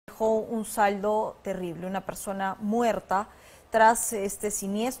dejó un saldo terrible, una persona muerta tras este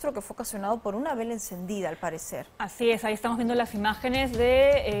siniestro que fue ocasionado por una vela encendida, al parecer. Así es, ahí estamos viendo las imágenes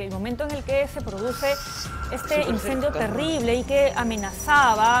del momento en el que se produce este incendio terrible y que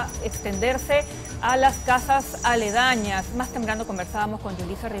amenazaba extenderse a las casas aledañas. Más temprano conversábamos con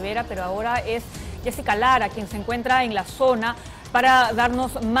Yulisa Rivera, pero ahora es Jessica Lara quien se encuentra en la zona para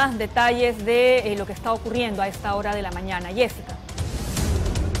darnos más detalles de lo que está ocurriendo a esta hora de la mañana. Jessica.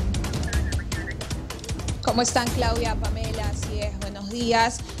 ¿Cómo están, Claudia, Pamela? Así es, buenos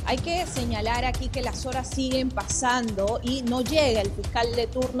días. Hay que señalar aquí que las horas siguen pasando y no llega el fiscal de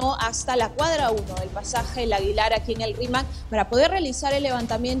turno hasta la cuadra 1 del pasaje El Aguilar aquí en el Rímac para poder realizar el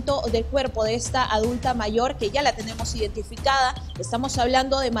levantamiento del cuerpo de esta adulta mayor que ya la tenemos identificada. Estamos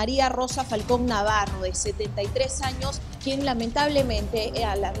hablando de María Rosa Falcón Navarro, de 73 años, quien lamentablemente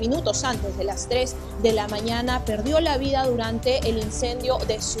minutos antes de las 3 de la mañana perdió la vida durante el incendio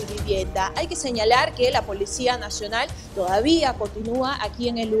de su vivienda. Hay que señalar que la Policía Nacional todavía continúa aquí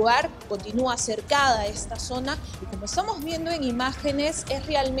en el lugar, continúa cercada a esta zona y como estamos viendo en imágenes es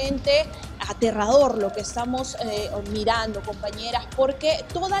realmente aterrador lo que estamos mirando, compañeras, porque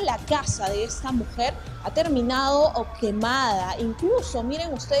toda la casa de esta mujer ha terminado quemada. Incluso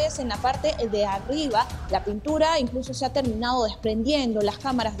miren ustedes en la parte de arriba, la pintura incluso se ha terminado desprendiendo. Las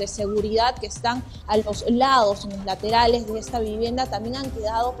cámaras de seguridad que están a los lados, en los laterales de esta vivienda también han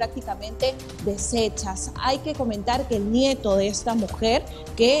quedado prácticamente deshechas. Hay que comentar que el nieto de esta mujer,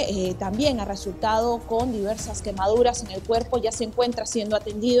 que también ha resultado con diversas quemaduras en el cuerpo, ya se encuentra siendo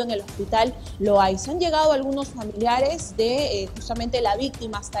atendido en el hospital Loaiza. Han llegado algunos familiares de justamente la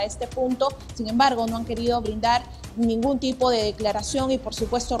víctima hasta este punto, sin embargo no han querido brindar ningún tipo de declaración y por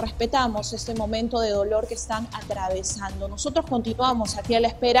supuesto respetamos este momento de dolor que están atravesando. Nosotros continuamos aquí a la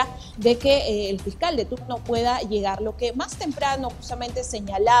espera de que el fiscal de turno pueda llegar. Lo que más temprano justamente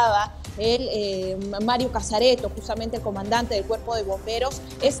señalaba Mario Casareto, justamente el comandante del cuerpo de bomberos,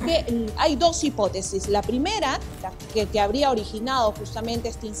 es que hay dos hipótesis. La primera, que habría originado justamente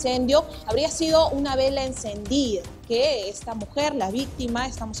este incendio, habría sido una vela encendida que esta mujer, la víctima,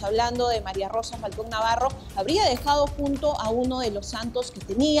 estamos hablando de María Rosa Falcón Navarro, habría dejado junto a uno de los santos que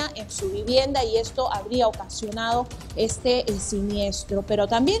tenía en su vivienda y esto habría ocasionado este siniestro. Pero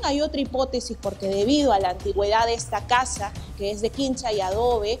también hay otra hipótesis porque debido a la antigüedad de esta casa, que es de quincha y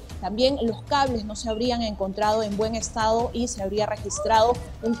adobe, también los cables no se habrían encontrado en buen estado y se habría registrado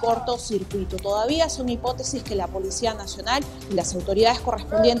un cortocircuito. Todavía son hipótesis que la Policía Nacional y las autoridades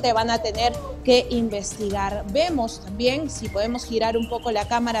correspondientes van a tener que investigar. Vemos también, si podemos girar un poco la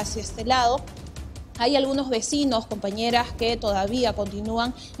cámara hacia este lado, hay algunos vecinos, compañeras, que todavía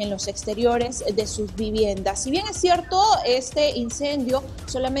continúan en los exteriores de sus viviendas. Si bien es cierto, este incendio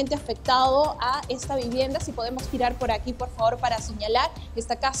solamente ha afectado a esta vivienda, si podemos girar por aquí, por favor, para señalar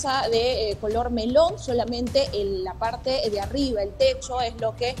esta casa de color melón, solamente en la parte de arriba, el techo, es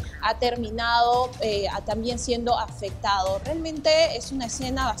lo que ha terminado también siendo afectado. Realmente es una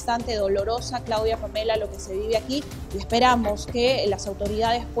escena bastante dolorosa, Claudia, Pamela, lo que se vive aquí, y esperamos que las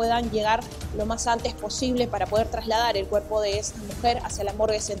autoridades puedan llegar lo más antes posible para poder trasladar el cuerpo de esta mujer hacia la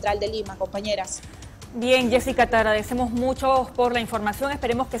morgue central de Lima, compañeras. Bien, Jessica, te agradecemos mucho por la información.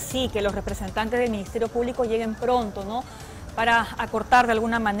 Esperemos que sí, que los representantes del Ministerio Público lleguen pronto, ¿no?, para acortar de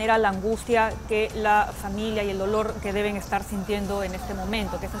alguna manera la angustia que la familia y el dolor que deben estar sintiendo en este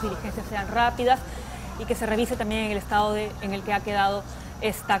momento, que estas diligencias sean rápidas y que se revise también el estado en el que ha quedado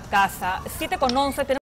esta casa. 7:11.